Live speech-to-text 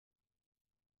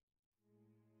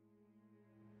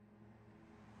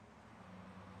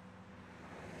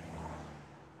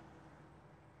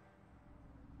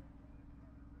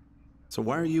So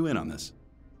why are you in on this?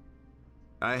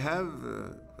 I have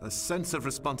a sense of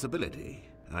responsibility.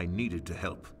 I needed to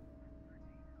help.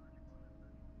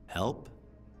 Help?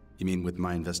 You mean with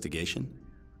my investigation?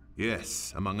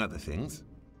 Yes, among other things.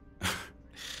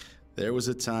 There was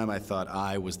a time I thought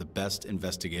I was the best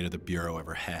investigator the Bureau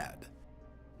ever had.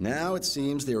 Now it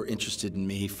seems they were interested in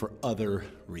me for other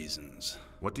reasons.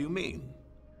 What do you mean?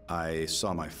 I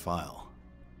saw my file.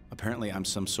 Apparently I'm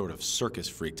some sort of circus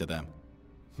freak to them.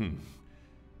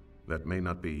 That may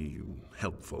not be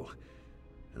helpful.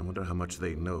 I wonder how much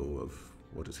they know of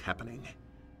what is happening.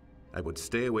 I would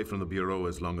stay away from the Bureau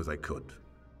as long as I could.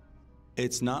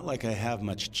 It's not like I have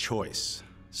much choice,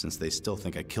 since they still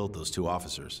think I killed those 2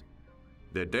 officers.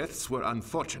 Their deaths were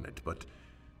unfortunate, but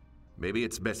maybe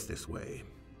it's best this way.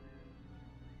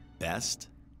 Best?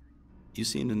 You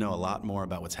seem to know a lot more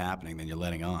about what's happening than you're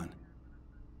letting on.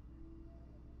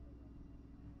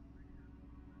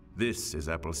 This is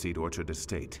Appleseed Orchard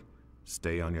Estate.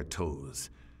 Stay on your toes.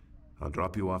 I'll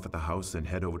drop you off at the house and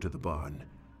head over to the barn.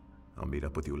 I'll meet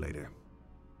up with you later.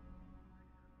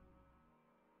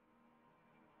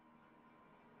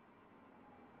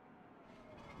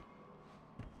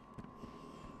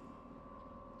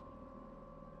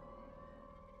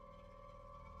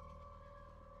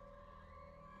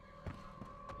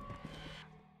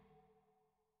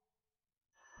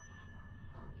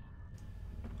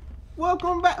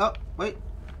 Welcome back. Oh, wait.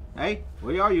 Hey,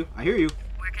 where are you? I hear you.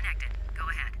 We're connected. Go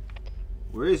ahead.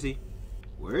 Where is he?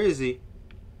 Where is he?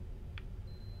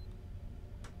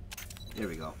 There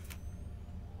we go.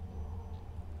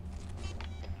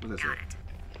 What's that Got say?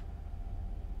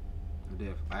 it.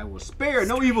 Death. I will spare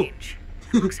no evil. Strange.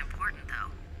 Looks important,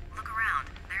 though. Look around.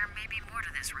 There may be more to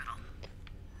this riddle.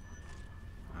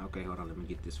 Okay, hold on. Let me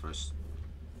get this first.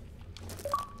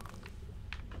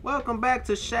 Welcome back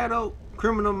to Shadow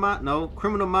Criminal Mind. No,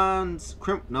 Criminal Minds.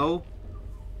 No.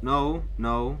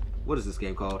 What is this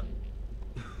game called?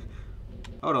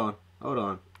 Hold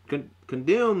on.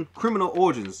 Condemned Criminal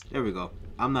Origins. There we go.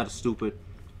 I'm not stupid.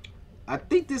 I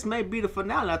think this may be the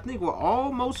finale. I think we're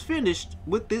almost finished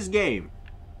with this game.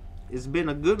 It's been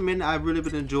a good minute. I've really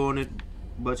been enjoying it.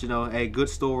 But you know, hey, good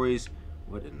stories.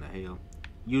 What in the hell?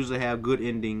 Usually have good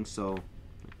endings. So,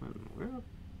 well,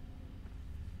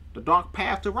 the dark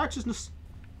path to righteousness.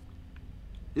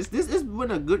 This has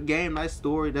been a good game. Nice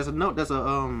story. There's a note.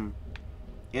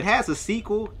 It has a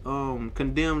sequel.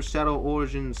 Condemned Shadow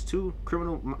Origins 2.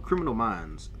 Criminal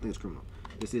Minds. I think it's Criminal.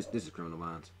 This is Criminal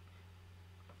Minds.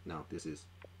 No, this is.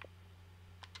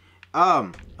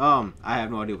 I have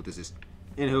no idea what this is.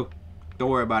 Anywho, don't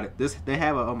worry about it. They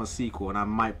have a sequel, and I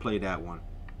might play that one.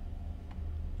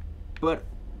 But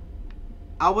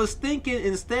I was thinking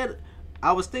instead.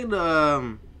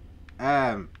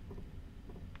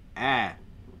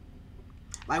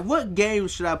 Like, what game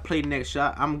should I play next?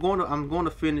 I'm going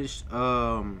to finish.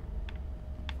 I'm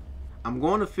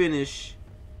going to finish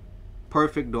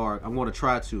Perfect Dark. I'm going to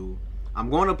try to. I'm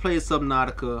going to play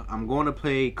Subnautica. I'm going to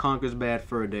play Conker's Bad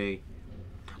Fur Day.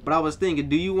 But I was thinking,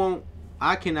 do you want?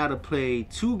 I can either play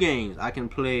 2 games. I can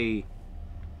play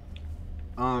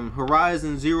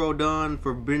Horizon Zero Dawn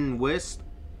Forbidden West,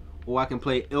 or I can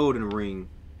play Elden Ring.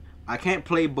 I can't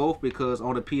play both because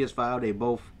on the PS5 they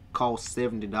both cost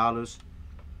 $70.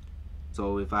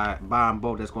 So if I buy them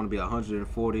both, that's going to be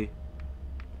 $140,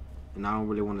 and I don't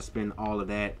really want to spend all of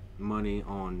that money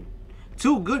on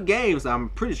 2 good games. I'm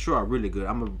pretty sure are really good.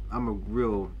 I'm a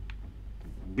real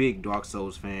big Dark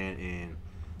Souls fan, and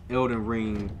Elden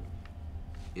Ring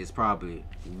is probably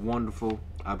wonderful.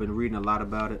 I've been reading a lot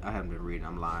about it. I haven't been reading.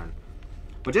 I'm lying,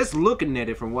 but just looking at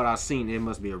it from what I've seen, it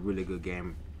must be a really good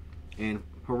game. And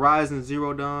Horizon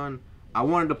Zero Dawn, I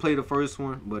wanted to play the first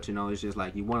one, but you know, it's just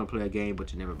like you want to play a game,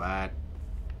 but you never buy it.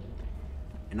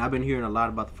 And I've been hearing a lot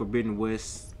about the Forbidden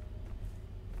West,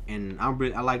 and I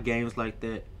like games like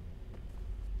that.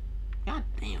 God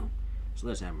damn,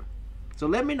 Sledgehammer. So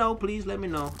let me know, please. Let me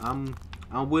know. I'm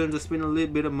willing to spend a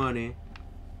little bit of money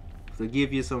to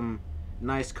give you some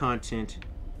nice content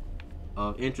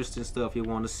of interesting stuff you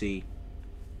want to see.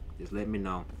 Just let me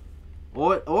know.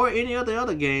 Or any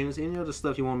other games, any other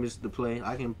stuff you want me to play.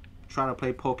 I can try to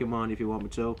play Pokemon if you want me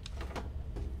to.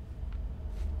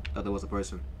 Oh, there was a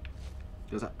person.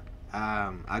 Cause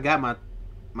I got my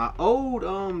old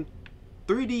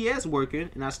 3DS working,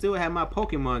 and I still have my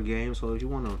Pokemon game. So if you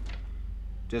want to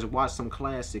just watch some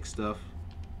classic stuff,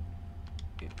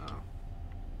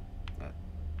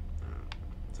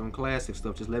 some classic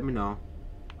stuff, just let me know.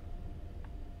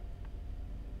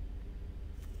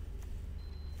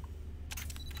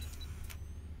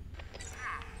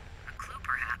 A clue,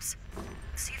 perhaps.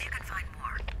 See if you can find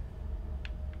more.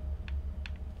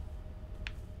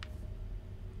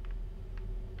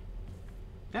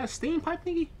 that a steam pipe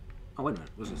thingy? Oh, wait a minute.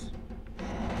 What's this?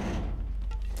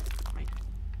 Wait.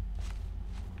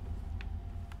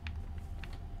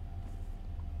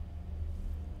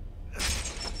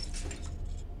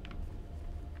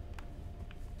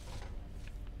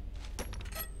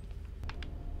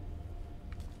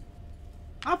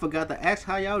 I forgot to ask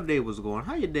how y'all day was going.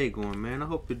 How your day going, man? I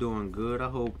hope you're doing good. I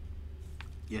hope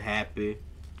you're happy.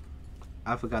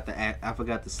 I forgot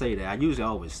to say that. I usually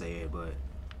always say it, but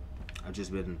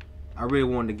I really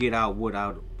wanted to get out what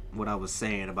I was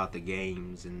saying about the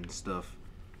games and stuff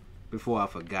before I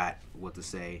forgot what to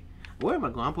say. Where am I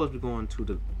going? I'm supposed to be going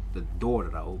to the door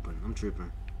that I opened. I'm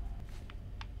tripping.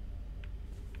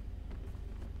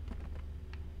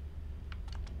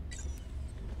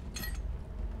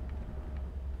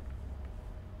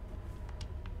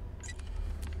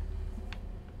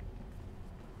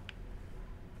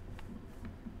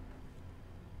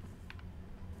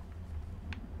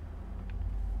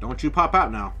 Don't you pop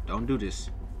out now. Don't do this.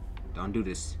 Don't do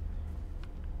this.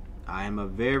 I am a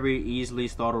very easily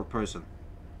startled person.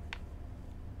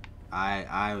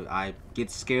 I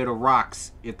get scared of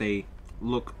rocks if they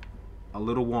look a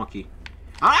little wonky.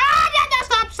 Stop,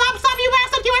 you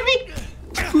bastard, you at me!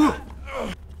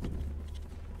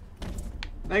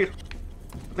 Thank you.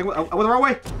 I think I went the wrong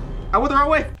way. I went the wrong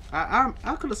way.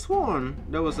 I could have sworn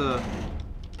there was a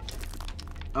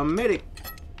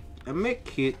med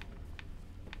kit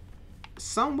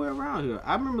somewhere around here.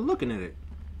 I remember looking at it.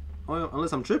 Oh,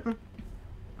 unless I'm tripping.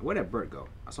 Where'd that bird go?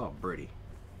 I saw a birdie.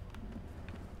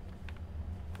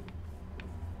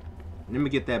 Let me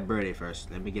get that birdie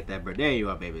first. Let me get that bird. There you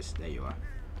are, babies. There you are.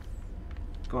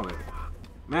 Come on, baby.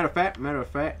 Matter of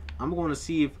fact, I'm going to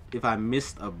see if I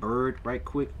missed a bird right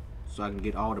quick so I can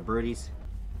get all the birdies.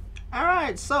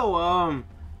 Alright, so,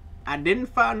 I didn't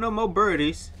find no more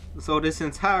birdies. So this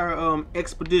entire,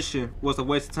 expedition was a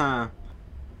waste of time.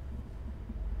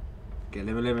 Okay,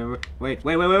 let me, wait.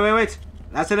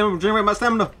 I said I'm generating my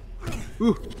stamina.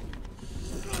 Ooh.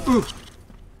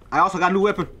 I also got a new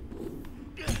weapon.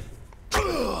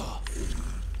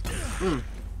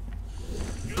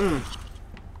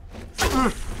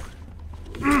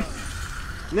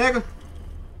 Nigga.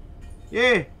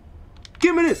 Yeah.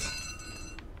 Give me this.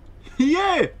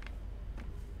 Yeah.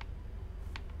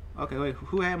 Okay, wait.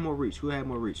 Who had more reach? You had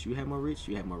more reach.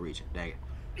 Dang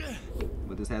it.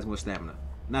 But this has more stamina.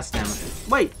 Not stamina.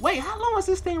 Wait. How long is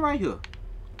this thing right here?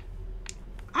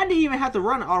 I didn't even have to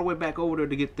run all the way back over there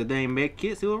to get the dang med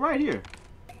kits. It was right here.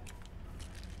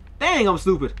 Dang, I'm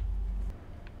stupid.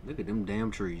 Look at them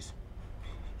damn trees.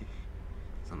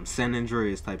 Some San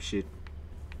Andreas type shit.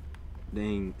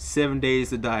 Dang, 7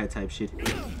 days to die type shit.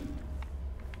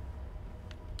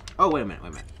 Oh, wait a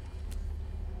minute.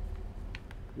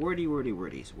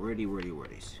 Wordies.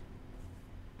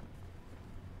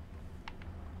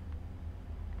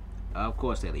 Of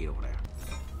course they lead over there.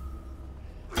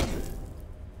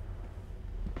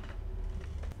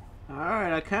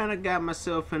 Alright, I kinda got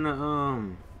myself in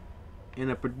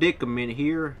a predicament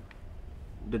here.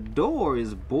 The door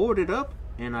is boarded up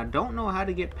and I don't know how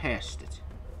to get past it.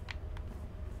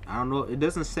 I don't know, it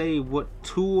doesn't say what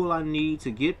tool I need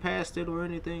to get past it or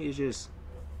anything. It's just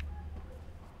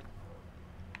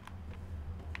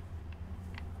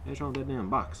what's wrong with that damn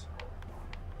box?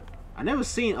 I never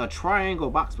seen a triangle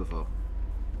box before.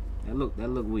 That look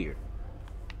weird.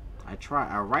 I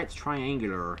write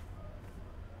triangular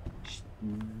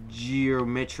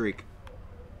geometric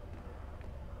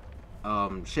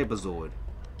shapezoid.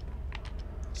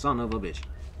 Son of a bitch.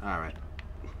 Alright.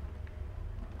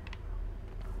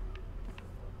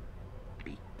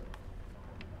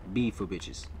 B for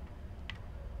bitches.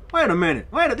 Wait a minute.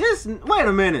 Wait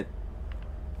a minute.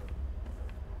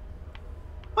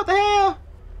 What the hell?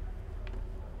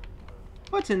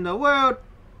 What in the world?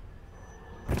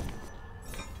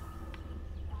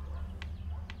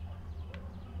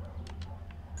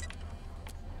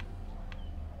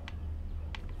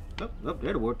 Oh,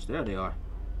 there the words. There they are.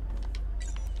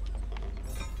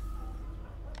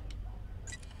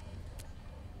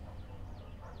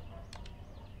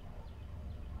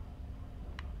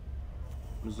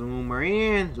 Zoom her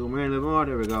in a little more.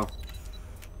 There we go.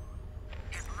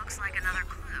 It looks like another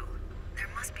clue. There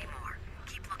must be more.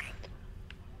 Keep looking.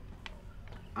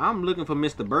 I'm looking for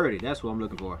Mr. Birdie. That's what I'm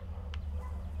looking for.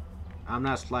 I'm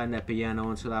not sliding that piano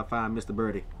until I find Mr.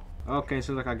 Birdie. Okay,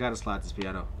 seems like I gotta slide this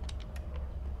piano.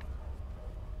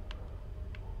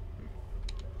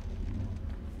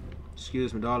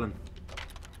 Excuse me, darling.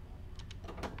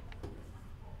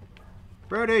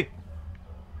 Birdie!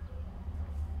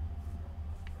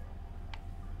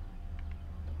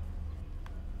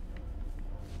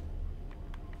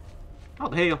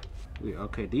 What the hell?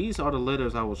 Okay, these are the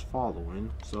letters I was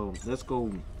following. So let's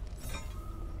go.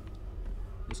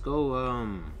 Let's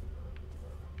go.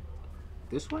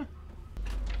 This way.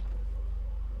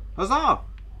 Huzzah!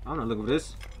 I'm not looking for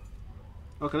this.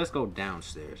 Okay, let's go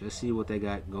downstairs. Let's see what they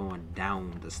got going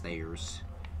down the stairs.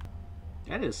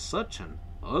 That is such an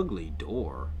ugly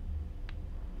door.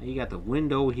 And you got the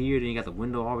window here, then you got the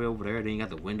window all the way over there, then you got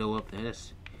the window up there.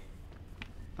 That's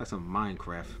like some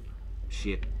Minecraft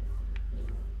shit.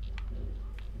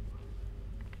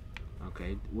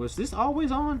 Okay, was this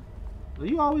always on? Are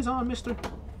you always on, mister?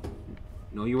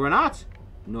 No, you were not.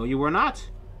 No, you were not. Is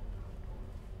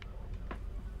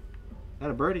that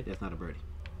a birdie? That's not a birdie.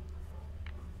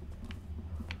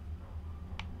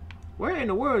 Where in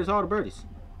the world is all the birdies?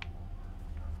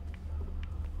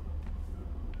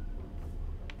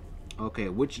 Okay,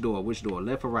 which door? Which door?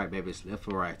 Left or right, babies? Left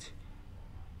or right?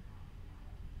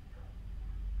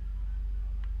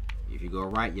 If you go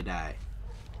right, you die.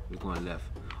 We're going left.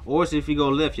 Or if you go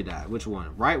left, you die. Which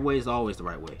one? Right way is always the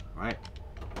right way, right?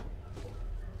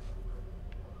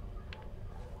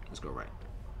 Let's go right.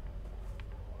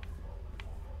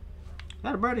 Is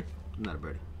that a birdie? Not a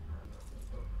birdie.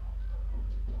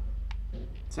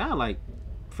 Sound like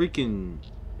freaking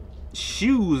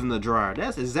shoes in the dryer.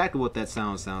 That's exactly what that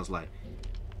sounds like.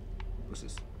 What's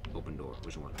this? Open door.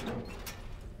 Which one?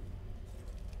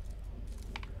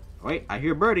 Wait, I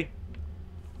hear birdie.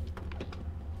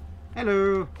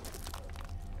 Hello.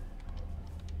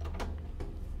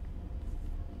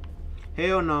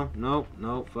 Hell no. Nope.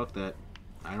 Nope. Fuck that.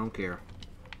 I don't care.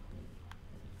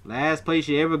 Last place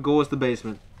you ever go is the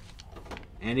basement.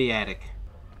 And the attic.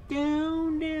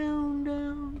 Down, down,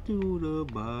 down to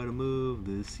the bottom of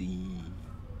the sea.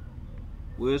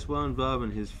 Where SpongeBob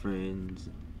and his friends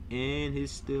and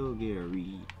his still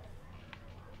Gary.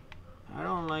 I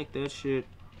don't like that shit.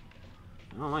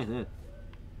 I don't like that.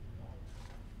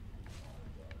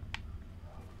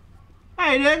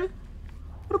 Hey, nigga.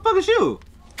 What the fuck is you?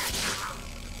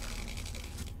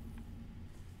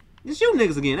 It's you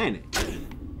niggas again, ain't it?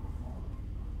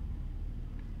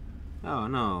 Oh,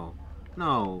 no.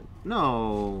 No.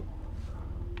 No.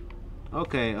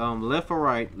 Okay, left or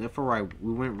right? Left or right?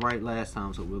 We went right last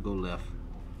time, so we'll go left.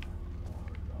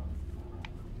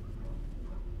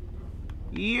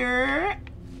 Yeah.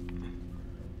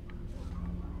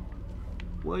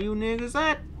 Where you niggas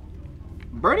at?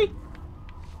 Birdie?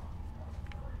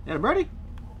 That a birdie?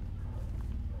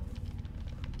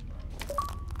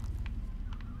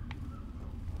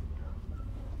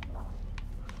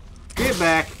 Get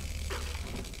back.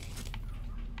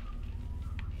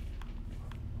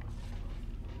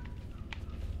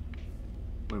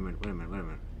 Wait a minute, wait a minute, wait a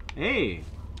minute. Hey!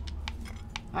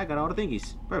 I got all the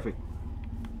thingies. Perfect.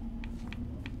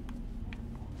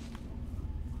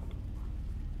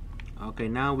 Okay,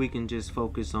 now we can just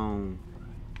focus on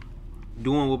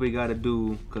doing what we gotta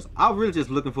do, because I'm really just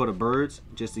looking for the birds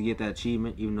just to get that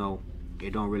achievement, even though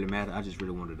it don't really matter. I just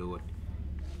really want to do it.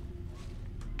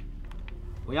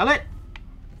 Where y'all at?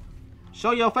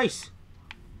 Show your face.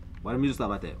 Why the music stop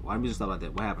like that? Why the music stop like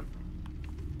that? What happened?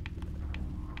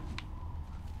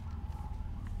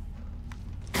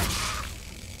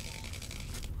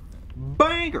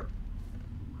 Banger.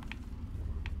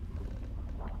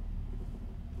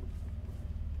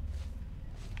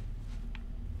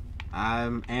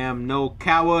 I am no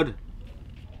coward.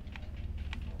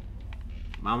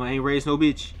 Mama ain't raised no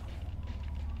bitch.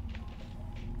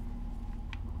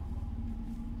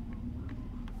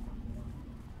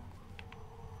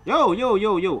 Yo, yo,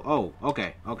 yo, yo. Oh,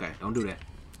 okay, okay. Don't do that.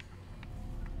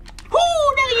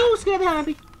 Whoo, nigga, you scared the hell out of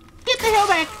me. Get the hell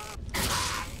back.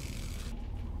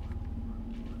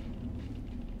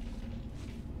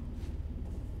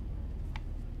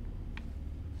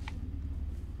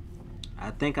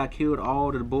 I think I killed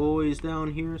all the boys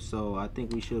down here, so I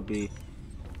think we should be...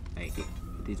 Hey, get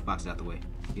these boxes out the way.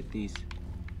 Get these...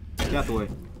 Get out the way.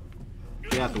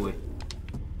 Get out the way.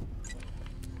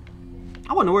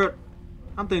 I wonder where...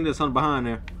 I'm thinking there's something behind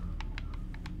there.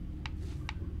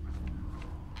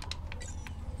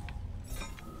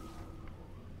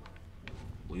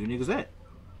 Where you niggas at?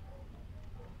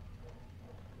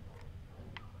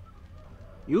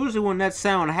 Usually when that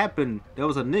sound happened, there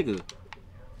was a nigga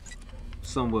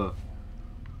somewhere.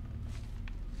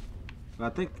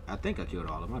 But I think I killed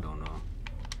all of them. I don't know.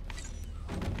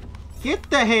 Get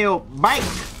the hell back!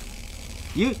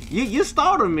 You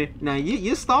startled me. Now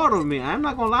you startled me. I'm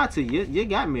not gonna lie to you. You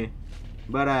got me.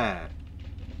 But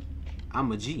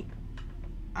I'm a G.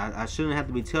 I shouldn't have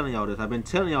to be telling y'all this. I've been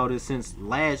telling y'all this since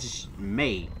last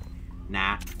May.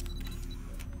 Nah.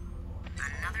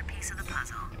 Another piece of the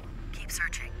puzzle. Keep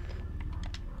searching.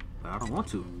 But I don't want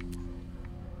to.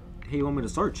 Hey, you want me to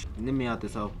search? Let me out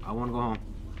this hole. I want to go home.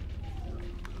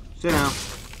 Sit down.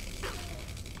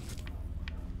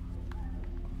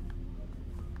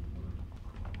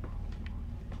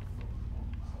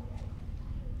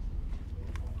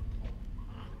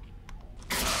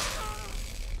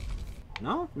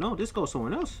 No, this goes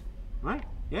somewhere else. Right?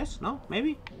 Yes? No?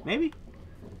 Maybe? Maybe?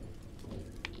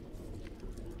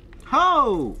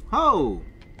 Ho! Ho!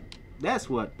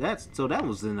 So that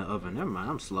was in the oven. Never mind,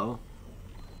 I'm slow.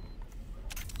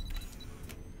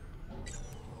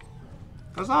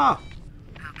 Huzzah!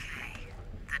 Okay.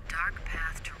 The dark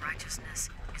path to righteousness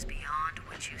is beyond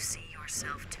what you see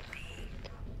yourself to be.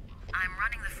 I'm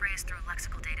running the phrase through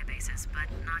lexical databases, but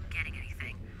not getting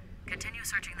anything. Continue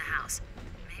searching the house.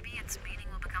 Maybe its meaning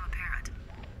will become apparent.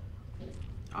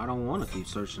 I don't want to keep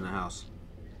searching the house.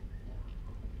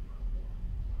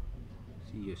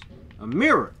 See, yes. A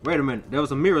mirror! Wait a minute. There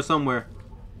was a mirror somewhere.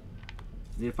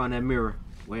 Need to find that mirror.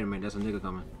 Wait a minute. That's a nigga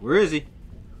coming. Where is he?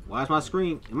 Why is my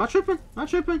screen? Am I tripping? Am I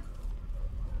tripping?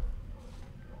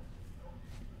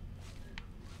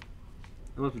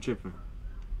 I must be tripping.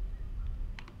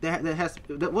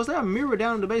 Was there a mirror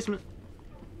down in the basement?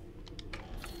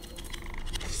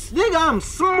 Nigga, I'm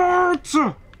smart!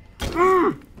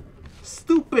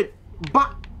 Stupid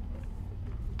bot.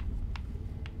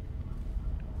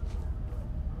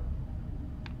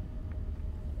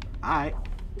 Alright.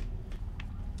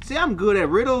 See, I'm good at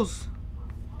riddles.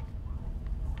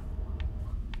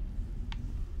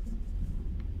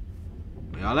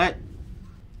 Where y'all at?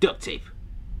 Duct tape.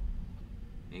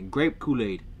 And grape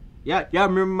Kool-Aid. Y'all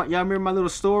remember my little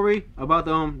story about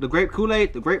the grape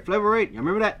Kool-Aid, the grape flavor rate? Y'all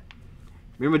remember that?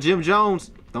 Remember Jim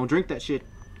Jones? Don't drink that shit.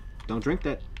 Don't drink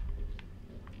that.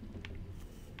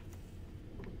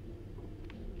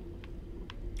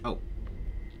 Oh.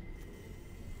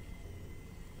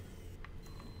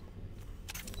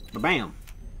 Bam.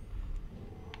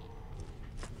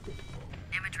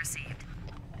 Image received.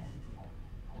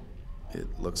 It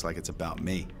looks like it's about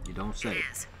me. You don't say. It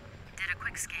is. Did a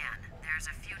quick scan. There's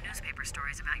a few newspaper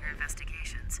stories about your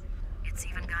investigations. It's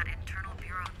even got internal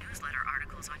bureau newsletter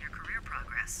articles on your career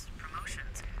progress,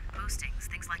 promotions, postings,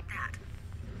 things like that.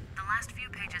 The last few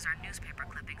pages are newspaper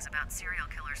clippings about serial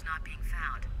killers not being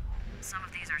found. Some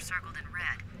of these are circled in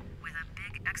red, with a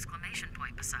big exclamation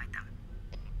point beside them.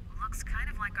 Looks kind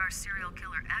of like our serial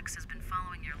killer X has been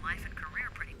following your life and career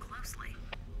pretty closely.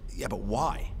 Yeah, but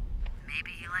why?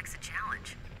 Maybe he likes a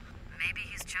challenge. Maybe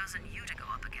he's chosen you to go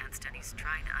up against and he's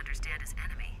trying to understand his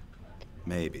enemy.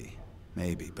 Maybe,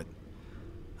 but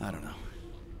I don't know.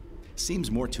 Seems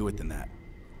more to it than that.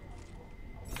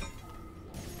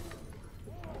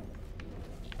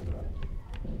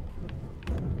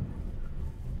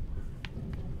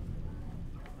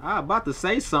 I about to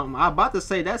say something. I about to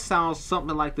say that sounds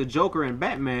something like the Joker and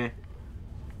Batman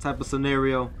type of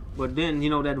scenario. But then, you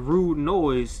know, that rude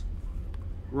noise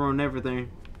ruined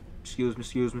everything. Excuse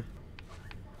me.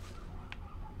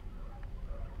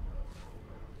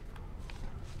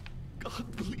 God,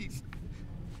 please.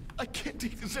 I can't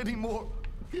take this anymore.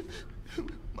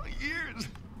 My ears.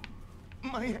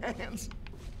 My hands.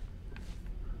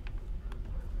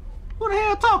 Who the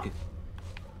hell talking?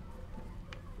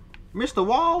 Mr.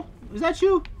 Wall? Is that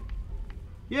you?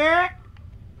 Yeah?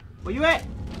 Where you at?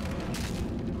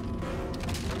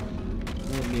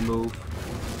 Let me move.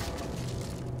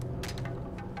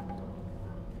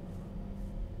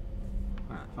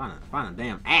 Find a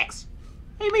damn axe.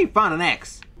 What do you mean find an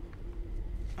axe?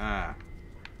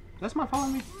 That's my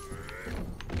following me.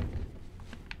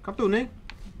 Come through, Nick.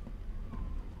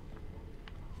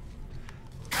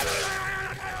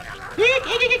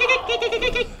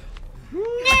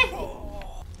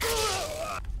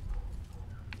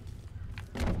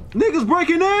 Niggas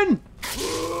breaking in!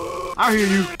 I hear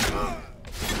you.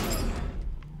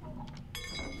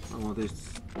 I want this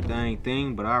dang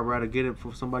thing, but I'd rather get it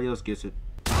before somebody else gets it.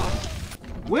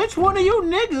 Which one of you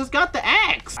niggas got the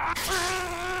axe?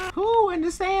 Who in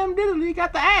the Sam Diddley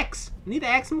got the axe? Need to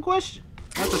ask him a question.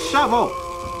 That's a shovel.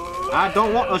 I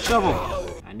don't want a shovel.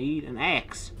 I need an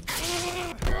axe.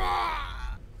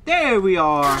 There we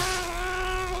are.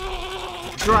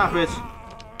 Drop it.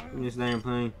 Give me this damn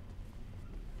thing.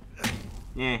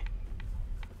 Yeah.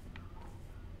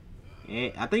 Yeah,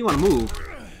 I think you want to move.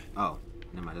 Oh,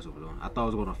 never mind. That's what we're doing. I thought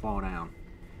it was going to fall down.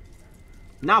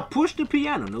 Now push the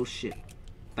piano. No shit.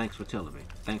 Thanks for telling me.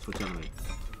 Thanks for telling me.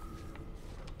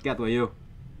 Get out the way, you.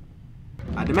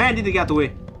 I demand you to get out the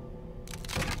way.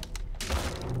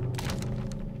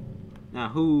 Now,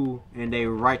 who in their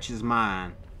righteous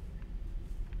mind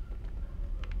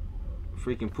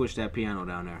freaking pushed that piano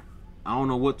down there? I don't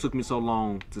know what took me so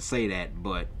long to say that,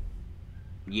 but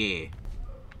yeah.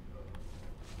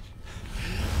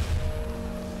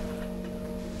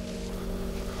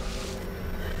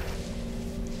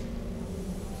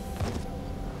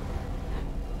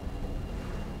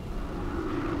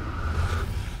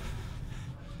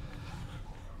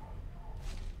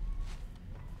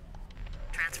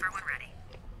 Transfer when ready.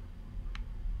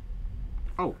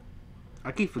 Oh,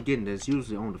 I keep forgetting that it's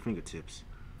usually on the fingertips.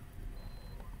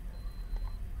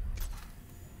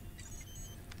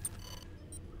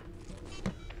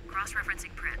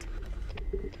 Cross-referencing print.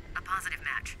 A positive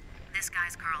match. This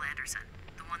guy's Carl Anderson,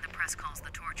 the one the press calls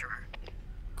the torturer.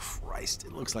 Christ,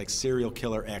 it looks like serial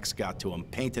killer X got to him,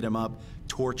 painted him up,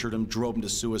 tortured him, drove him to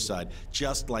suicide,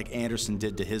 just like Anderson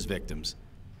did to his victims.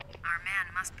 Our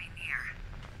man must be near.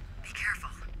 Be careful.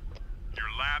 Your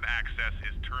lab access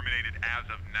is terminated as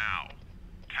of now.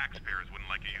 Taxpayers wouldn't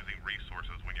like you using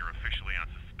resources when you're officially on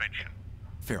suspension.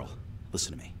 Farrell,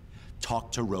 listen to me.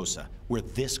 Talk to Rosa. We're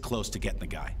this close to getting the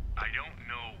guy. I don't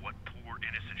know what poor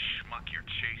innocent schmuck you're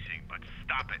chasing, but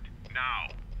stop it, now.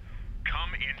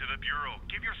 Come into the Bureau,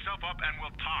 give yourself up, and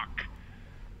we'll talk.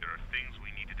 There are things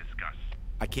we need to discuss.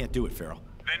 I can't do it, Farrell.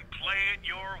 Then play it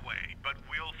your way, but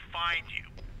we'll find you.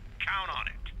 Count on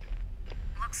it.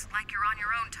 Looks like you're on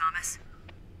your own, Thomas.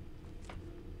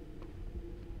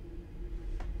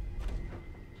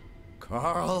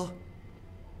 Carl?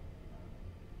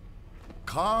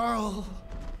 Carl?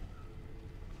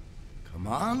 Come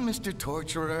on, Mr.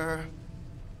 Torturer.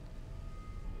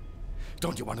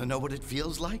 Don't you want to know what it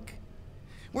feels like?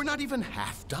 We're not even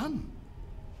half done.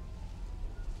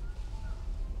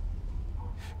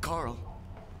 Carl,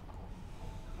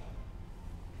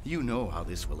 you know how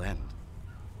this will end.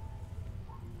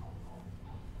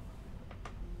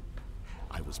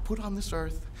 I was put on this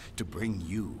earth to bring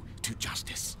you to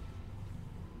justice.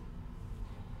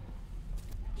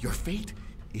 Your fate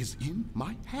is in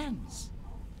my hands.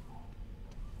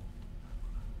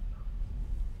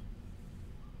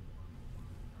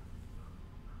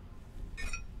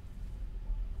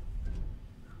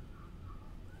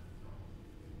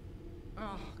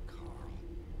 Oh, Carl.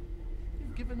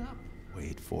 You've given up.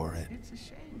 Wait for it. It's a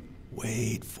shame.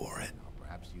 Wait for it. Now,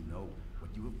 perhaps you know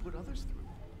what you have put others through.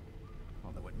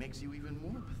 Although it makes you even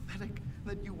more pathetic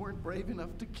that you weren't brave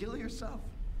enough to kill yourself.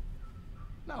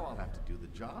 Now I'll have to do the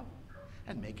job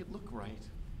and make it look right.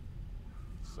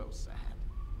 So sad.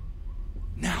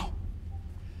 Now!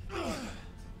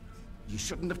 You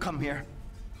shouldn't have come here.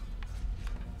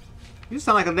 You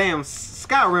sound like a damn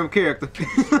Skyrim character.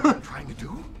 What I'm trying to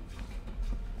do?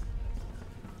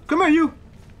 Come here, you!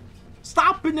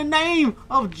 Stop in the name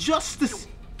of justice!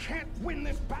 Can't win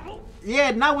this battle?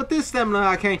 Yeah, not with this stamina,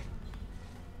 I can't.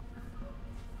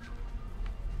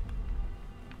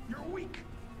 You're weak.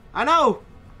 I know!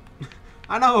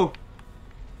 I know!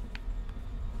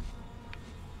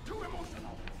 Too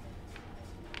emotional.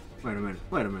 Wait a minute,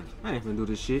 wait a minute. I ain't gonna do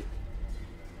this shit.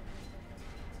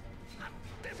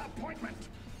 Disappointment.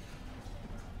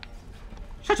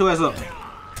 Shut your ass up.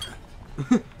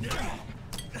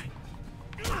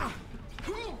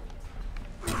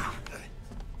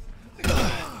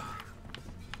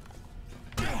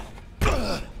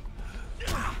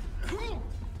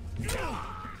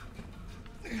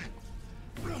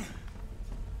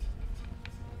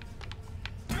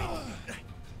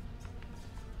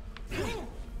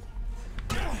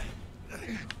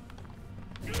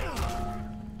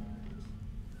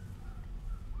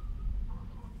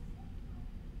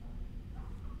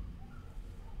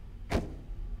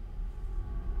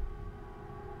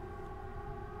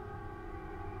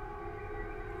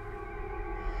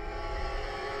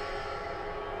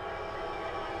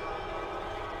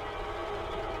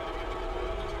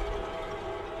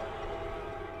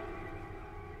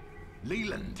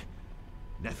 Leland!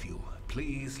 Nephew,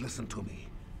 please listen to me.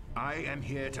 I am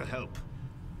here to help.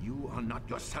 You are not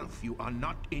yourself. You are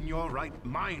not in your right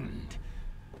mind.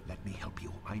 Let me help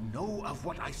you. I know of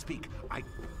what I speak.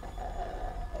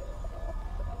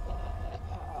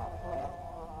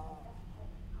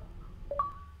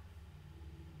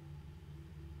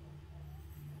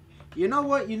 You know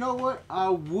what? You know what? I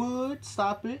would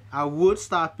stop it. I would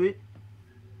stop it.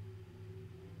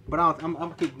 But I'm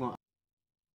gonna keep going.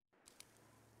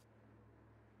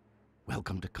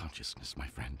 Welcome to consciousness, my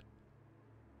friend.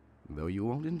 Though you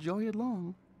won't enjoy it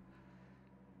long.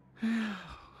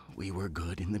 We were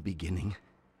good in the beginning.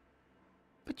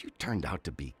 But you turned out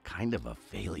to be kind of a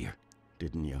failure,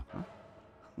 didn't you?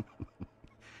 Huh?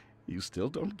 You still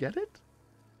don't get it?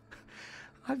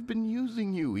 I've been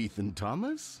using you, Ethan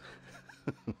Thomas.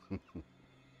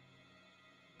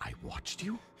 I watched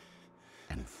you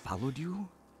and followed you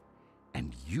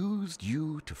and used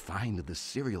you to find the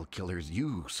serial killers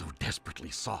you so desperately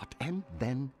sought, and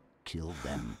then kill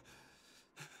them.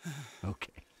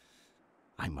 Okay,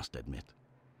 I must admit,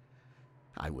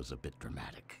 I was a bit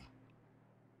dramatic.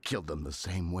 Killed them the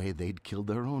same way they'd killed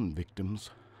their own victims.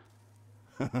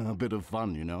 A bit of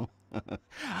fun, you know.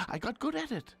 I got good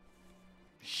at it.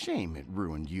 Shame it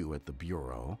ruined you at the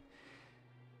Bureau.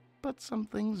 But some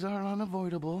things are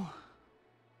unavoidable.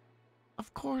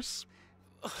 Of course,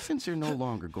 since you're no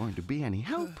longer going to be any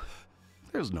help,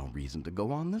 there's no reason to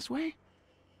go on this way.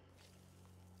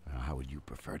 How would you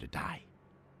prefer to die?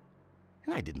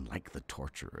 And I didn't like the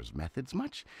torturer's methods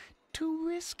much. Too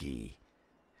risky.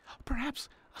 Perhaps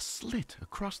a slit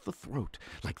across the throat,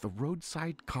 like the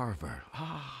roadside carver.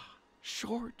 Ah,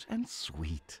 short and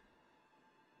sweet.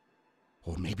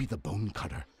 Or maybe the bone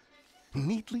cutter.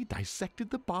 Neatly dissected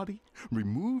the body,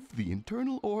 removed the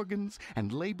internal organs,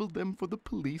 and labeled them for the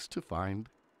police to find.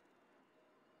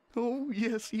 Oh,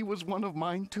 yes, he was one of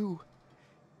mine, too.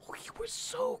 We were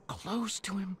so close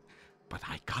to him, but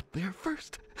I got there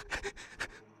first.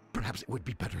 Perhaps it would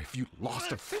be better if you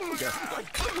lost a finger,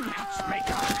 like the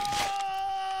matchmaker.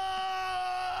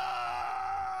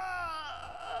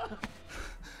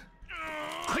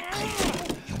 Quickly!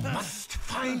 You must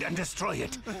find and destroy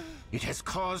it. It has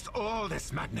caused all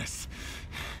this madness.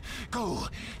 Go,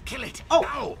 kill it.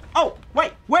 Oh! Oh!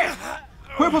 Wait! Where?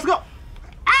 Where am I supposed to go?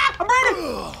 Ah! I'm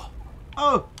burning!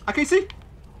 Oh! I can't see.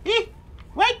 E!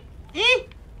 Wait! E! Leave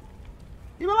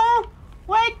me alone!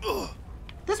 Wait!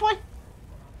 This way!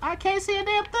 I can't see a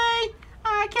damn thing!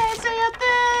 I can't see a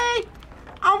thing!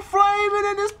 I'm flaming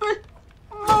in this bitch!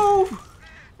 Move!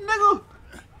 Nigga!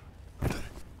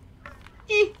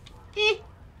 E!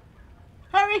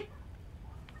 Hurry!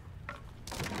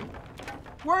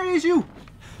 Where is you?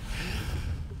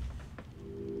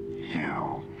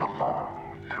 You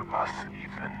belong to us,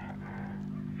 Ethan.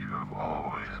 You've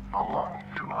always belonged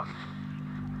to us.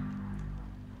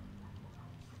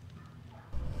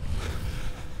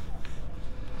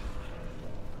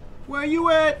 Where you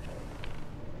at?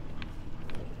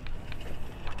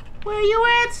 Where you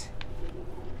at?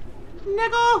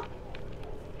 Nigga!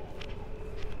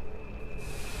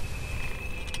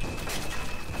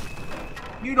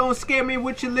 You don't scare me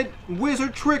with your lit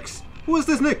wizard tricks. Who is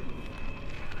this nigga?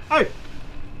 Hey!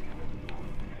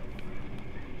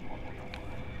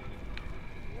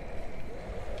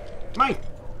 Mine!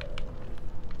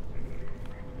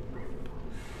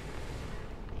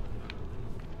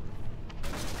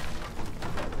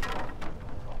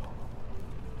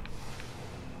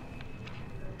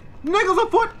 Niggas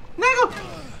afoot! Nigga!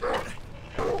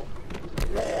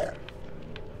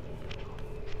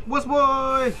 What's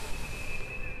boy?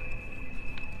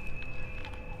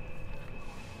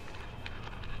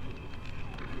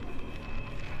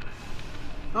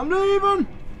 I'm leaving!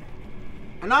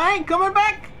 And I ain't coming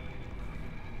back!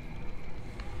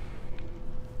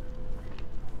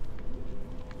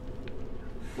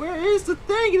 Where is the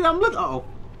thing that I'm looking? Uh-oh.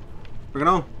 Bring it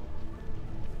on.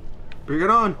 Bring it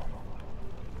on.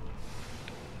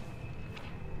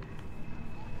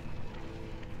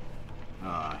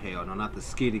 Oh, hell no, not the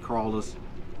skitty crawlers.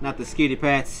 Not the skitty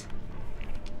pats.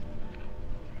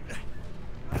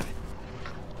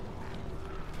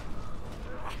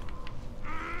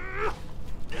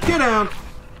 Get down!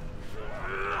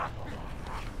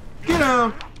 Get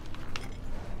down!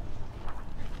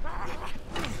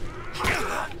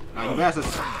 Oh, you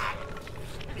bastards.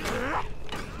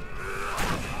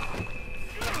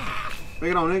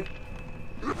 Bring it on, nigga.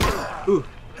 Ooh.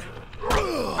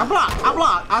 I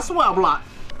block! I swear I block.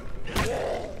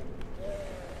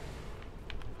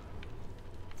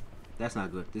 That's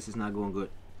not good. This is not going good.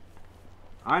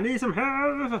 I need some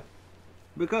help!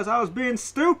 Because I was being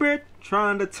stupid,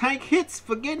 trying to tank hits,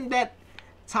 forgetting that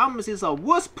Thomas is a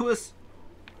wuss puss.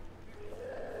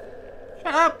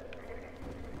 Shut up!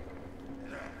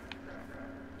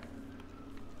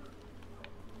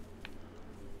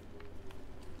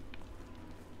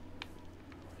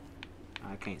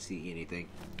 I can't see anything.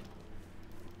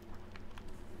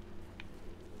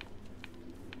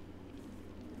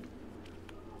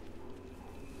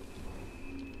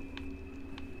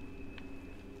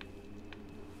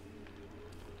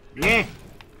 Yeah.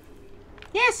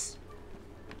 Yes.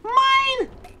 Mine.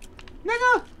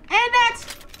 Nigga. And that.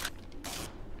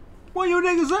 Where you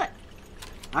niggas at?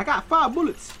 I got 5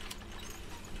 bullets.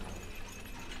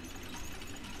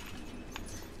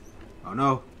 Oh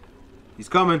no. He's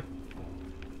coming.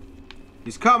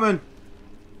 He's coming.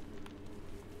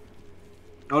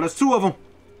 Oh, there's 2 of them.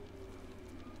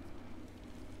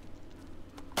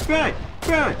 Bang.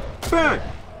 Bang. Bang.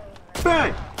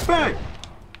 Bang. Bang.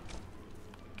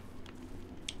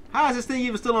 How is this thing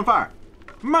even still on fire?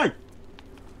 Mine!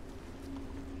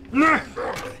 Nah!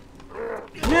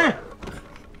 Nah!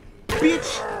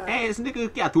 Bitch! Ass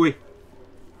nigga, get out the way.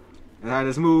 Alright,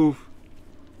 let's move.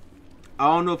 I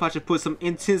don't know if I should put some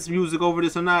intense music over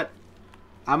this or not.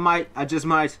 I might. I just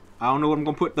might. I don't know what I'm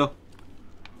gonna put though.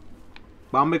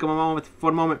 But I'm making my moment for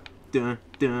the moment. Dun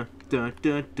dun dun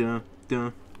dun dun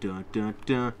dun dun dun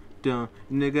dun dun.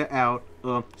 Nigga out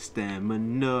of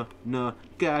stamina. No,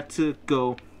 got to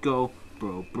go, bro.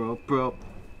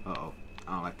 Uh-oh.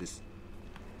 I don't like this.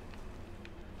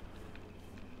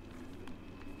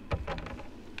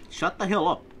 Shut the hell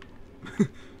up.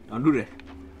 Don't do that.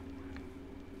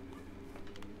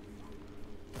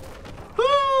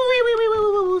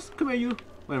 Come here, you.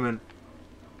 Wait a minute.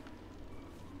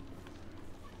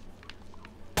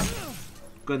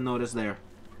 Good notice there.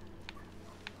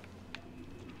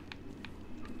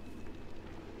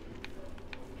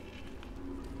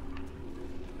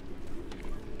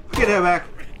 Get that back.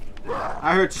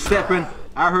 I heard you stepping.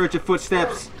 I heard your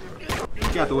footsteps.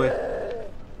 Get out the way.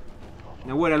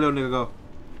 Now where'd that little nigga go?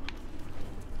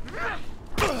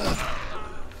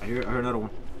 I heard another one.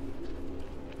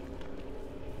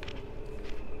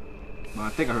 Well, I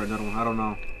think I heard another one. I don't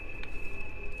know.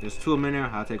 There's 2 of them in there.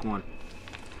 I'll take one.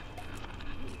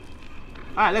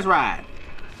 Alright, let's ride.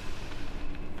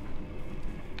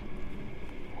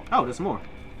 Oh, there's more.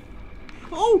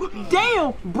 Oh,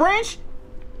 damn! Branch!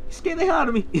 You scared the hell out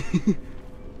of me.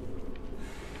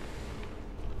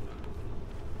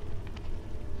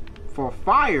 For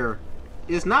fire,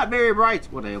 it's not very bright.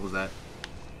 What the hell was that?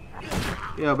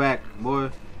 Yeah, back, boy.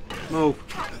 Move.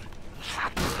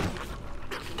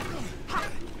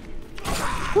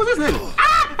 Who's this nigga?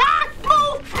 Ah! Ah!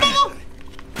 Move! Nigga!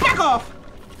 Back off!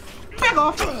 Back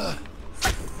off!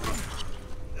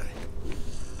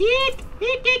 Eat!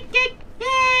 Eat! Eat! Eat!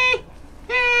 Hey!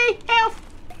 Hey! Health!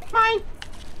 Mine!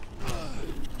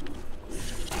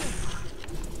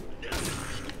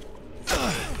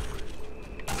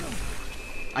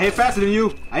 I hit faster than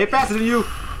you! I hit faster than you!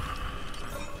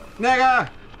 Nigga!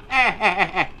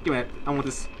 Give me that. I want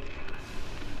this.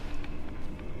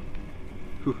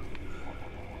 Whew.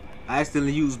 I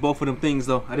accidentally used both of them things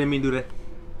though. I didn't mean to do that.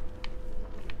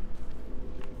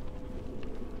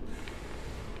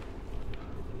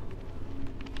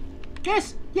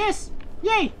 Yes! Yes!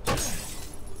 Yay!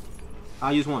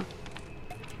 I'll use one.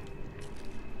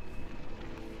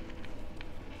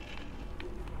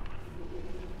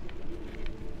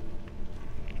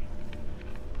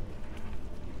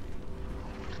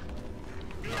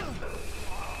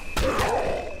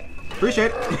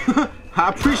 Appreciate it. I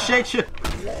appreciate you.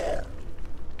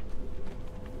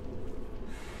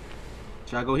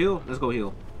 Should I go heal? Let's go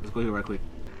heal. Let's go heal right quick.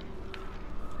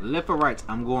 Left or right?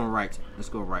 I'm going right. Let's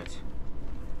go right.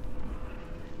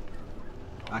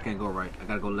 I can't go right. I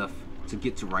gotta go left to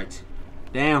get to right.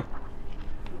 Damn.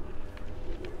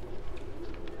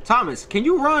 Thomas, can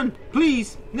you run?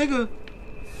 Please, nigga.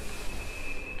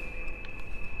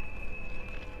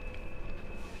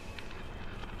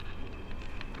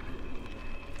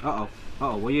 Uh-oh.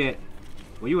 Uh-oh, where you at?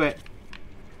 Where you at?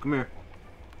 Come here.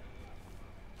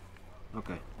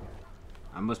 Okay.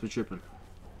 I must be tripping.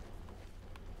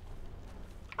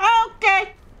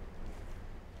 Okay.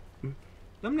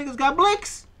 Them niggas got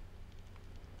blicks.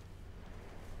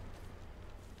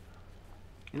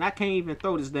 And I can't even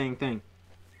throw this dang thing.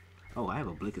 Oh, I have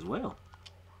a blick as well.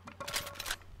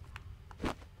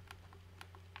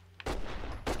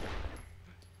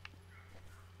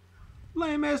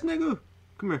 Lame ass nigga.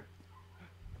 Come here.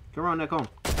 Come around that cone.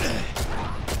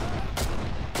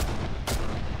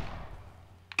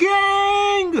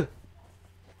 Gang!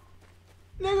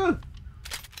 Nigga!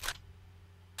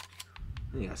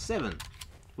 You got 7.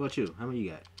 What about you? How many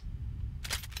you got?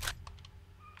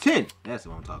 10! That's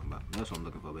what I'm talking about. That's what I'm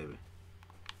looking for, baby.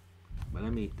 But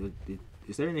let me...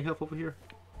 is there any help over here?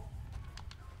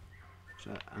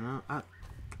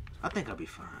 I think I'll be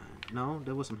fine. No,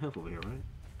 there was some help over here, right?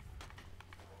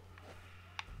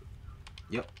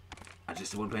 Yep. I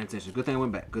just wasn't paying attention. Good thing I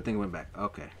went back. Good thing I went back.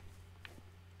 Okay.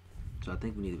 So I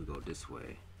think we need to go this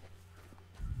way.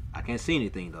 I can't see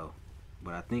anything though.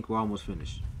 But I think we're almost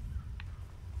finished.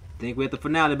 Think we're at the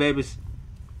finale, babies.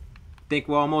 Think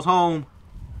we're almost home.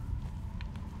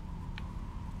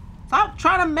 Stop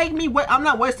trying to make me wait. I'm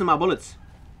not wasting my bullets.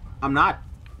 I'm not.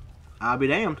 I'll be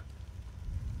damned.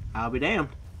 I'll be damned.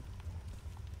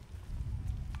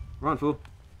 Run, fool.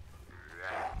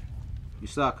 You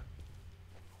suck.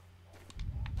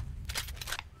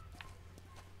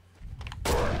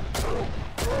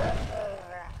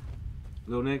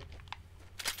 Little Nick.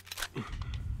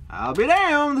 I'll be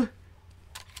damned.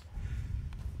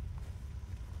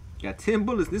 Got 10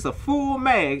 bullets. This is a full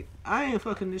mag. I ain't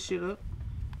fucking this shit up.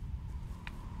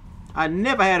 I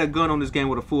never had a gun on this game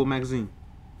with a full magazine.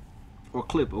 Or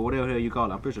clip, or whatever the hell you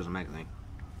call it. I'm pretty sure it's a magazine.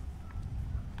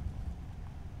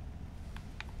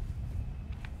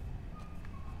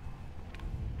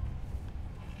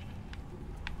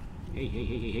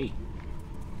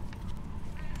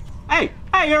 Hey.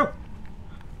 Hey, you!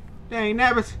 Dang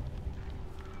nabbit.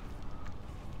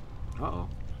 Uh-oh.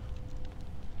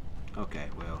 Okay,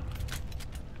 well.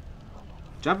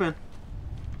 Jump in.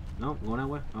 No, going that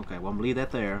way? Okay, well, I'm gonna leave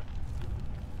that there.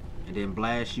 And then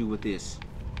blast you with this.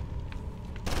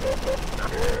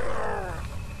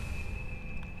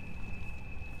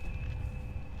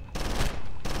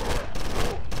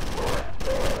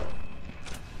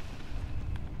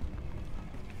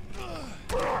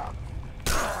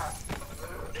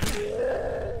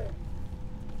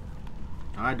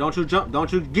 Alright, don't you jump.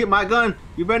 Don't you get my gun.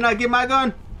 You better not get my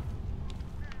gun.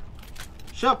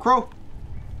 Shut up, Crow.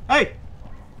 Hey!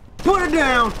 Put it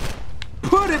down!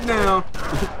 Put it down!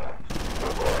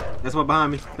 That's one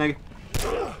behind me. Thank you.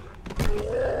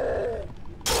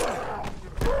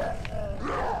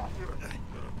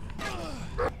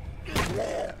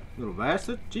 Little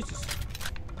bastard. Jesus.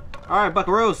 Alright,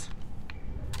 buckaroos.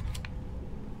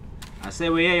 I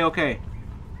said we A-okay.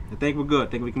 I think we're good.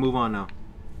 I think we can move on now.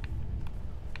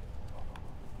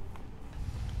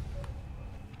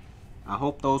 I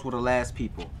hope those were the last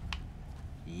people.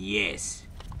 Yes.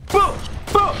 Boom!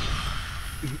 Boom!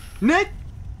 Nick?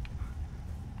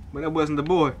 But that wasn't the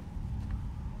boy.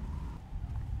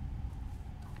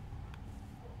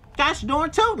 Gosh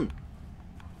darn tootin'.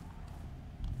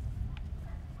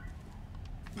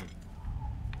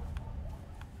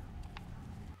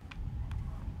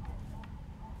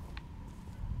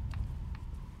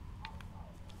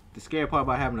 The scary part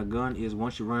about having a gun is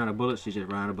once you run out of bullets, you just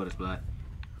run out of bullets, blood.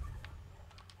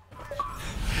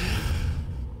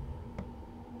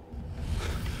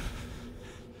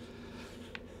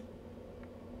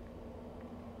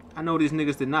 I know these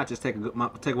niggas did not just take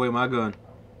away my gun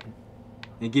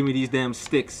and give me these damn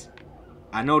sticks.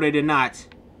 I know they did not.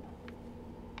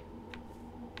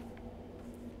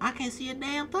 I can't see a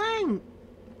damn thing.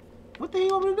 What the hell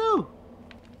you want me to do?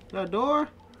 Is that a door?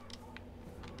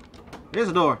 There's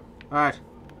a door. Alright.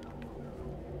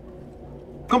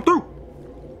 Come through.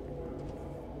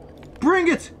 Bring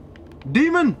it,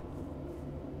 demon.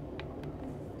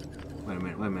 Wait a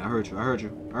minute. I heard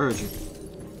you.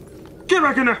 Get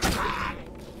back in there!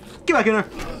 Get back in there!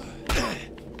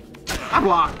 I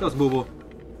blocked. That was boo-boo.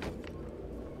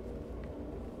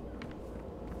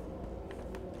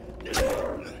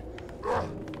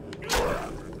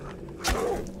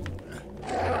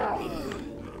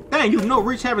 Dang, you no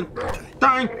reach having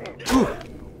thing. Ooh.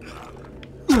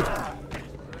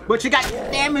 But you got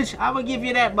damage. I will give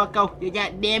you that, bucko. You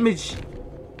got damage.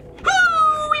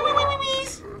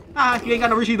 Ah, you ain't got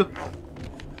no reach either.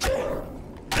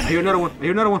 I hear another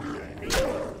one.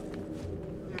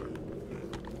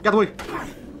 Get the way.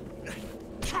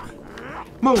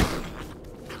 Move.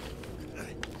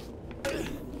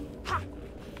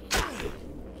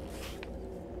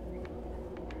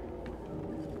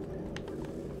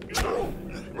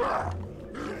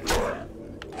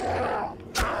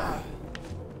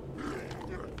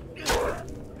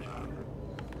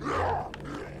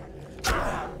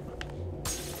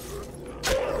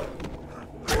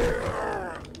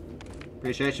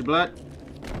 Appreciate your blood.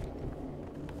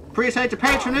 Appreciate your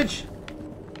patronage.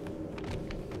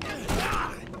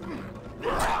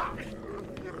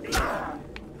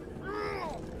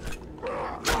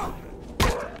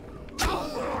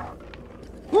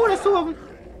 Ooh, there's two of them.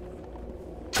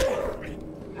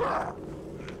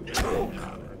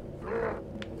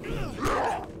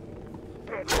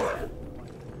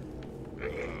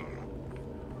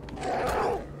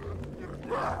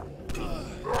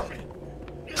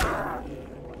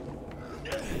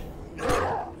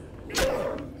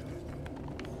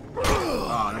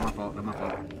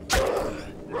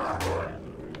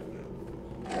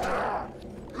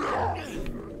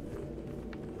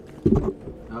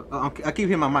 I keep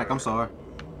hitting my mic, I'm sorry.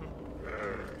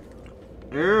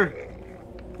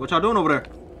 What y'all doing over there?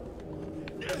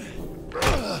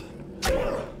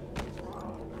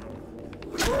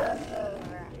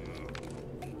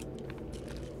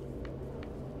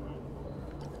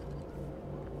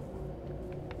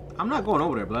 I'm not going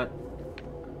over there, blood.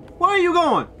 Where are you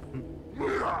going?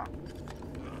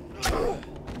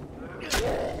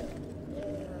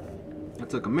 That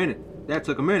took a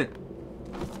minute.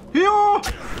 Here!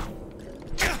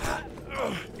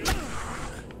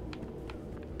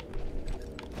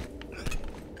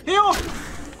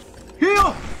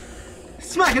 Heal!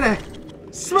 Smack it at!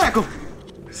 Smack him!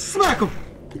 Smack him!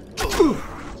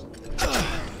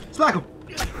 Smack him!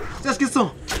 Just get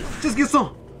some!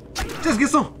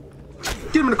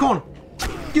 Get him in the corner!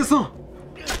 Get some!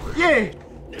 Yeah!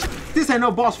 This ain't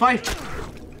no boss fight!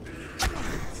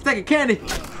 Stack of candy!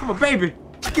 I'm a baby!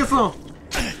 Get some!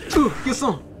 Get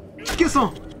some. Get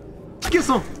some. Get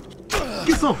some.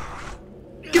 Get some.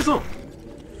 Get some.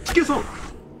 Get some.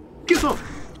 Get some.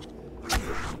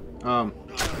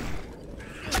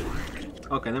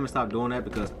 Okay, let me stop doing that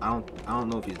because I don't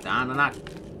know if he's dying or not.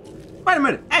 Wait a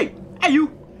minute. Hey, you.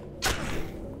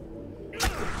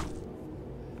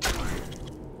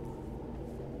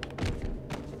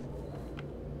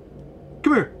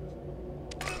 Come here.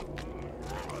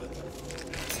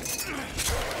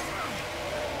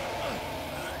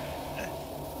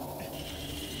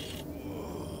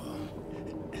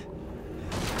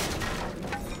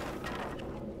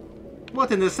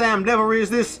 What in the Sam Devilry is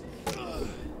this?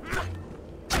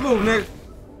 Move, nigga.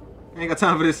 Ain't got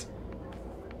time for this.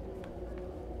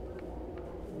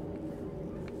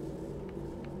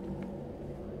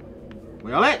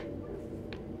 Where y'all at?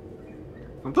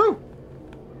 Come through.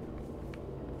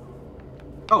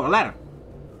 Oh, a ladder.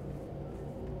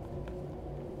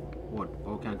 What?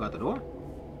 Oh, can I go out the door?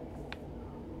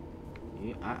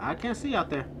 Yeah, I can't see out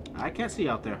there. I can't see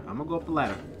out there. I'm gonna go up the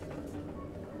ladder.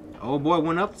 Old boy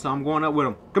went up, so I'm going up with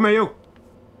him. Come here, you.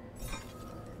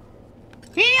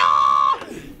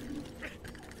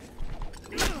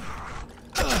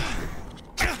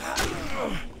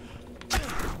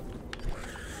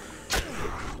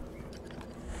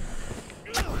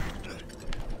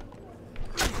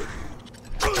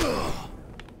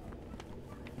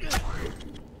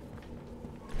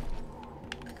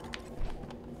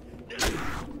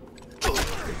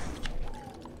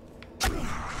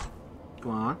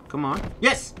 Come on, come on.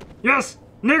 Yes! Yes!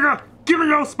 Nigga! Give me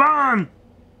your spine!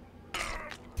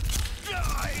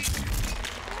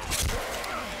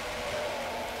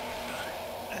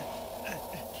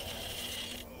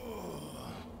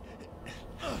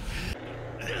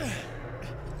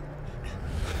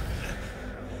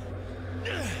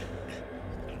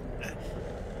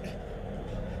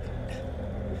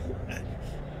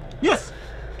 Yes!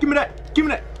 Give me that! Give me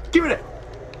that! Give me that!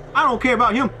 I don't care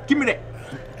about him. Give me that!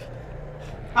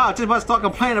 I was just about to start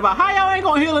complaining about how y'all ain't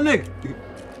gonna heal a nigga.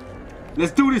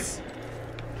 Let's do this.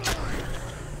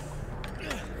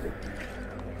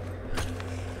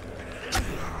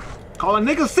 Call a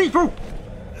nigga see-through.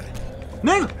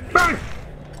 Nigga, bang!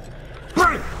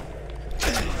 Bang!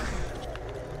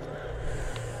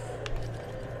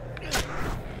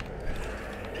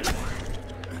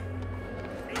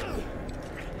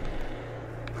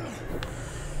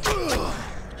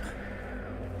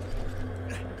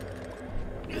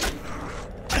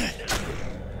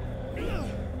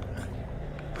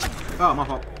 Oh, my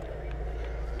fault.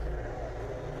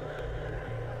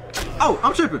 Oh,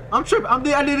 I'm tripping. I'm tripping. I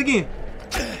did it again.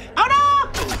 Oh no!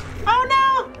 Oh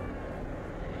no!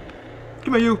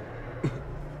 Come here, you.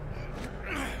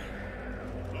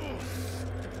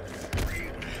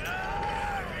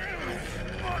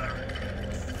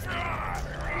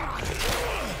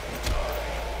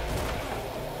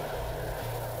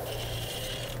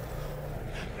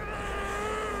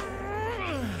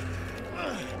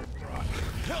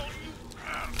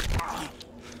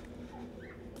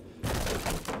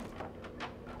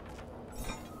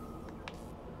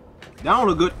 That don't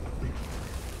look good.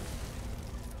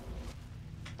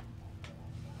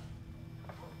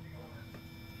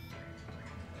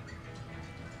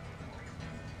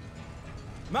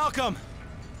 Malcolm!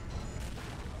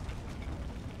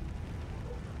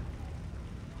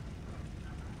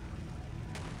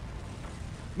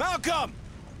 Malcolm!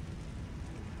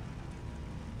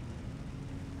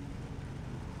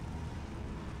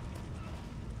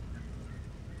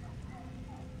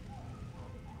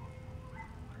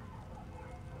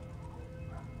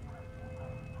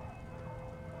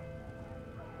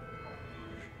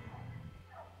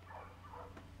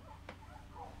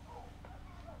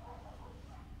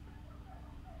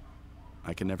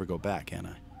 I can never go back, can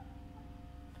I?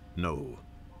 No,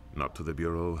 not to the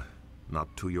Bureau,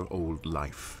 not to your old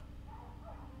life.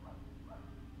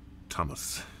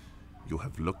 Thomas, you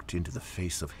have looked into the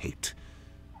face of hate,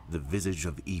 the visage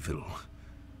of evil.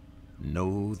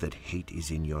 Know that hate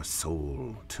is in your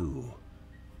soul, too.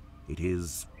 It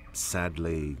is,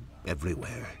 sadly,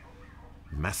 everywhere.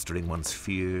 Mastering one's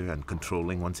fear and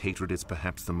controlling one's hatred is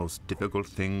perhaps the most difficult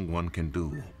thing one can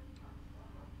do.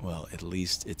 Well, at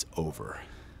least it's over.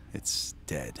 It's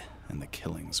dead, and the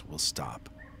killings will stop.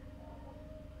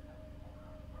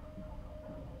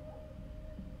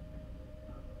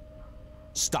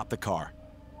 Stop the car.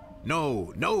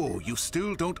 No, no, you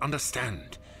still don't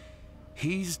understand.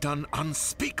 He's done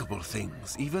unspeakable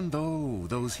things, even though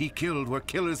those he killed were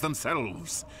killers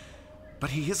themselves. But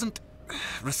he isn't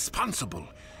responsible.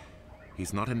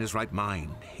 He's not in his right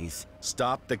mind. He's...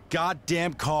 Stop the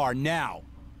goddamn car now!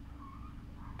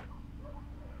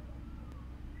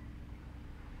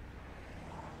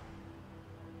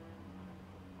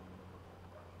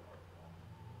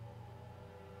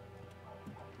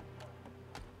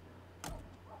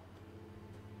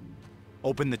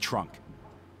 Open the trunk.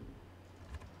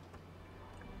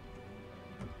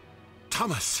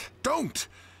 Thomas, don't!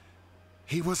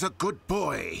 He was a good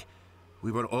boy.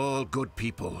 We were all good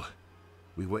people.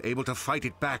 We were able to fight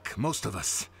it back, most of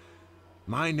us.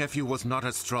 My nephew was not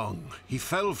as strong. He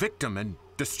fell victim and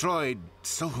destroyed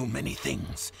so many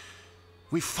things.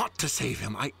 We fought to save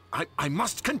him. I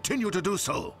must continue to do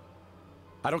so.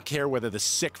 I don't care whether the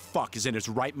sick fuck is in his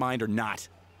right mind or not.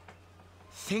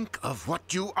 Think of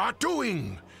what you are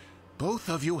doing! Both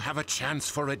of you have a chance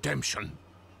for redemption.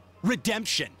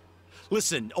 Redemption?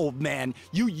 Listen, old man,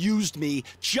 you used me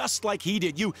just like he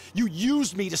did. You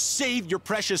used me to save your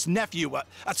precious nephew,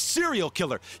 a serial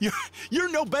killer. You're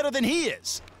no better than he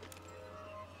is.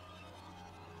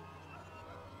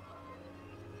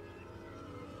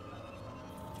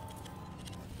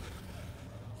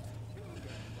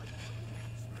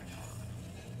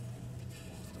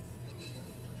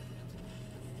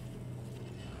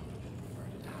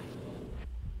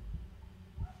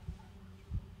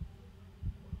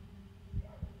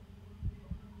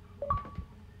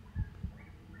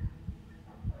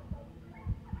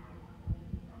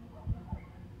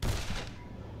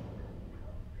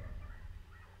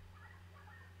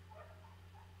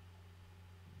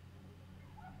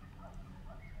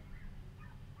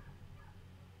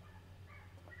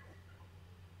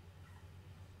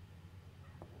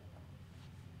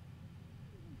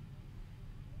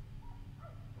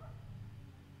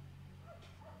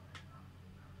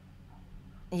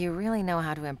 You really know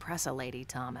how to impress a lady,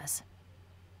 Thomas.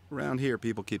 Around here,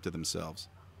 people keep to themselves.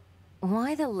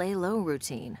 Why the lay low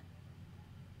routine?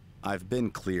 I've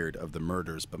been cleared of the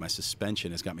murders, but my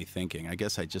suspension has got me thinking. I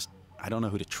guess I don't know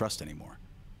who to trust anymore.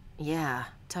 Yeah,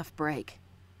 tough break.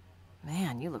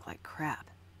 Man, you look like crap.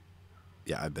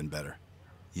 Yeah, I've been better.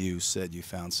 You said you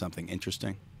found something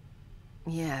interesting?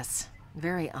 Yes,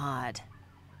 very odd.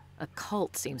 A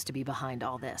cult seems to be behind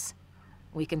all this.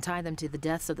 We can tie them to the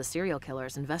deaths of the serial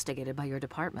killers investigated by your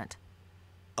department.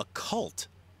 A cult?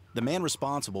 The man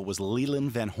responsible was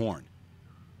Leland Van Horn.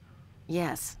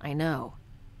 Yes, I know.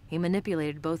 He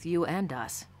manipulated both you and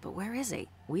us. But where is he?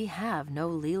 We have no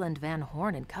Leland Van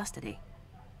Horn in custody.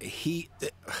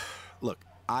 Look,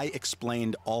 I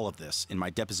explained all of this in my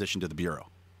deposition to the Bureau.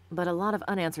 But a lot of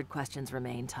unanswered questions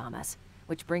remain, Thomas.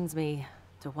 Which brings me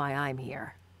to why I'm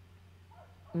here.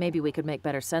 Maybe we could make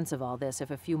better sense of all this if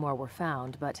a few more were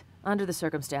found, but under the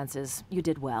circumstances, you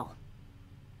did well.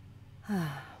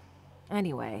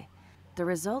 Anyway, the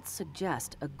results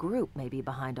suggest a group may be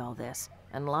behind all this,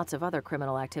 and lots of other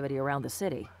criminal activity around the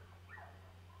city.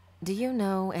 Do you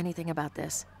know anything about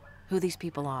this? Who these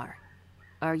people are?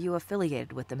 Are you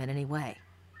affiliated with them in any way?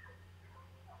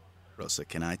 Rosa,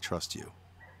 can I trust you?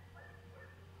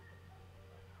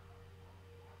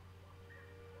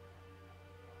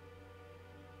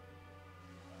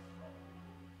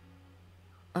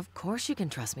 Of course you can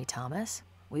trust me, Thomas.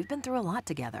 We've been through a lot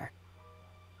together.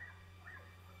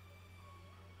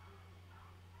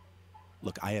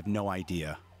 Look, I have no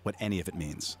idea what any of it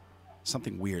means.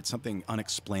 Something weird, something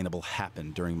unexplainable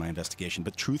happened during my investigation,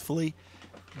 but truthfully,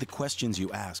 the questions you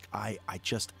ask, I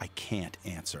can't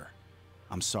answer.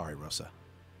 I'm sorry, Rosa.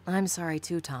 I'm sorry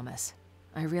too, Thomas.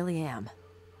 I really am.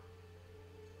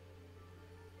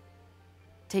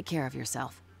 Take care of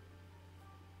yourself.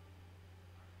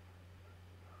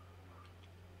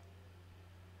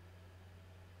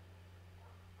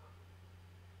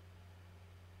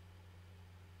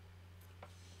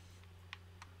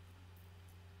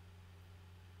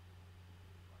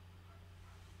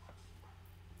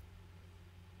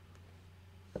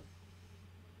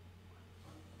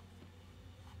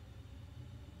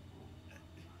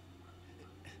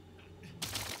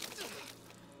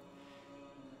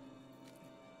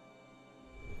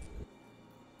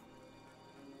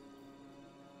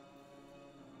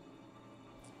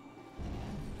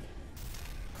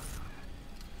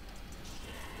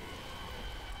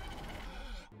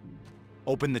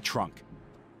 Open the trunk.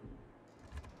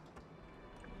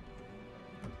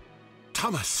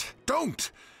 Thomas,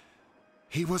 don't!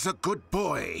 He was a good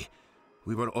boy.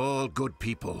 We were all good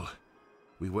people.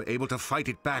 We were able to fight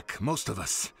it back, most of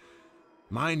us.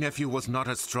 My nephew was not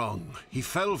as strong. He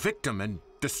fell victim and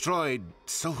destroyed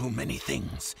so many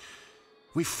things.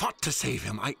 We fought to save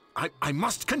him. I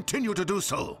must continue to do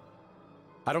so.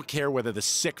 I don't care whether the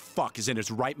sick fuck is in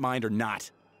his right mind or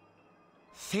not.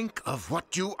 Think of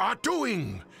what you are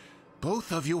doing!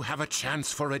 Both of you have a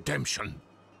chance for redemption.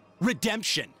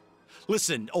 Redemption?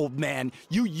 Listen, old man,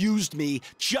 you used me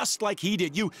just like he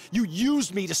did. You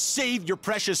used me to save your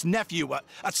precious nephew,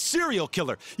 a serial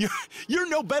killer. You're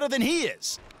no better than he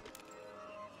is.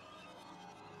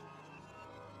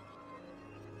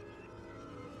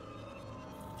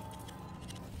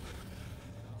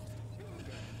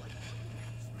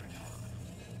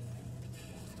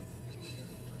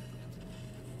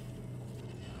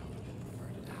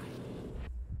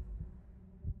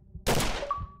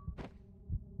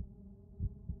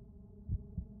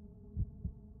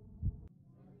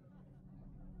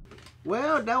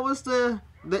 Well, that was the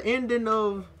ending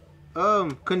of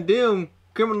Condemned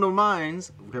Criminal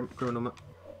Minds. I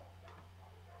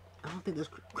don't think that's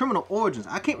Criminal Origins.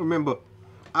 I can't remember.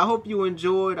 I hope you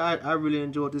enjoyed. I really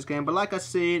enjoyed this game. But like I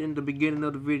said in the beginning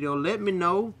of the video, let me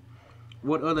know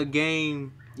what other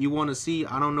game you want to see.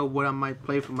 I don't know what I might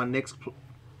play for my next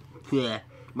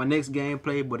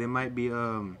gameplay, but it might be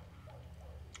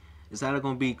it's either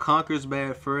gonna be Conker's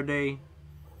Bad Fur Day.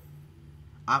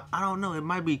 I don't know. It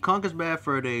might be Conker's Bad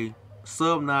Fur Day,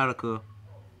 Subnautica,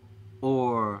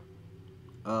 or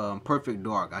Perfect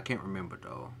Dark. I can't remember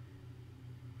though.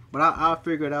 But I'll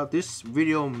figure it out. This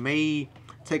video may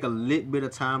take a little bit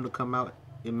of time to come out.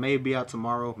 It may be out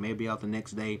tomorrow, maybe out the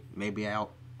next day, maybe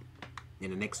out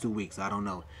in the next 2 weeks. I don't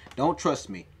know. Don't trust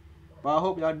me. But I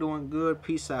hope y'all doing good.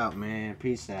 Peace out, man.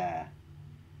 Peace out.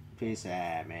 Peace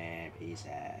out, man. Peace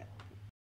out.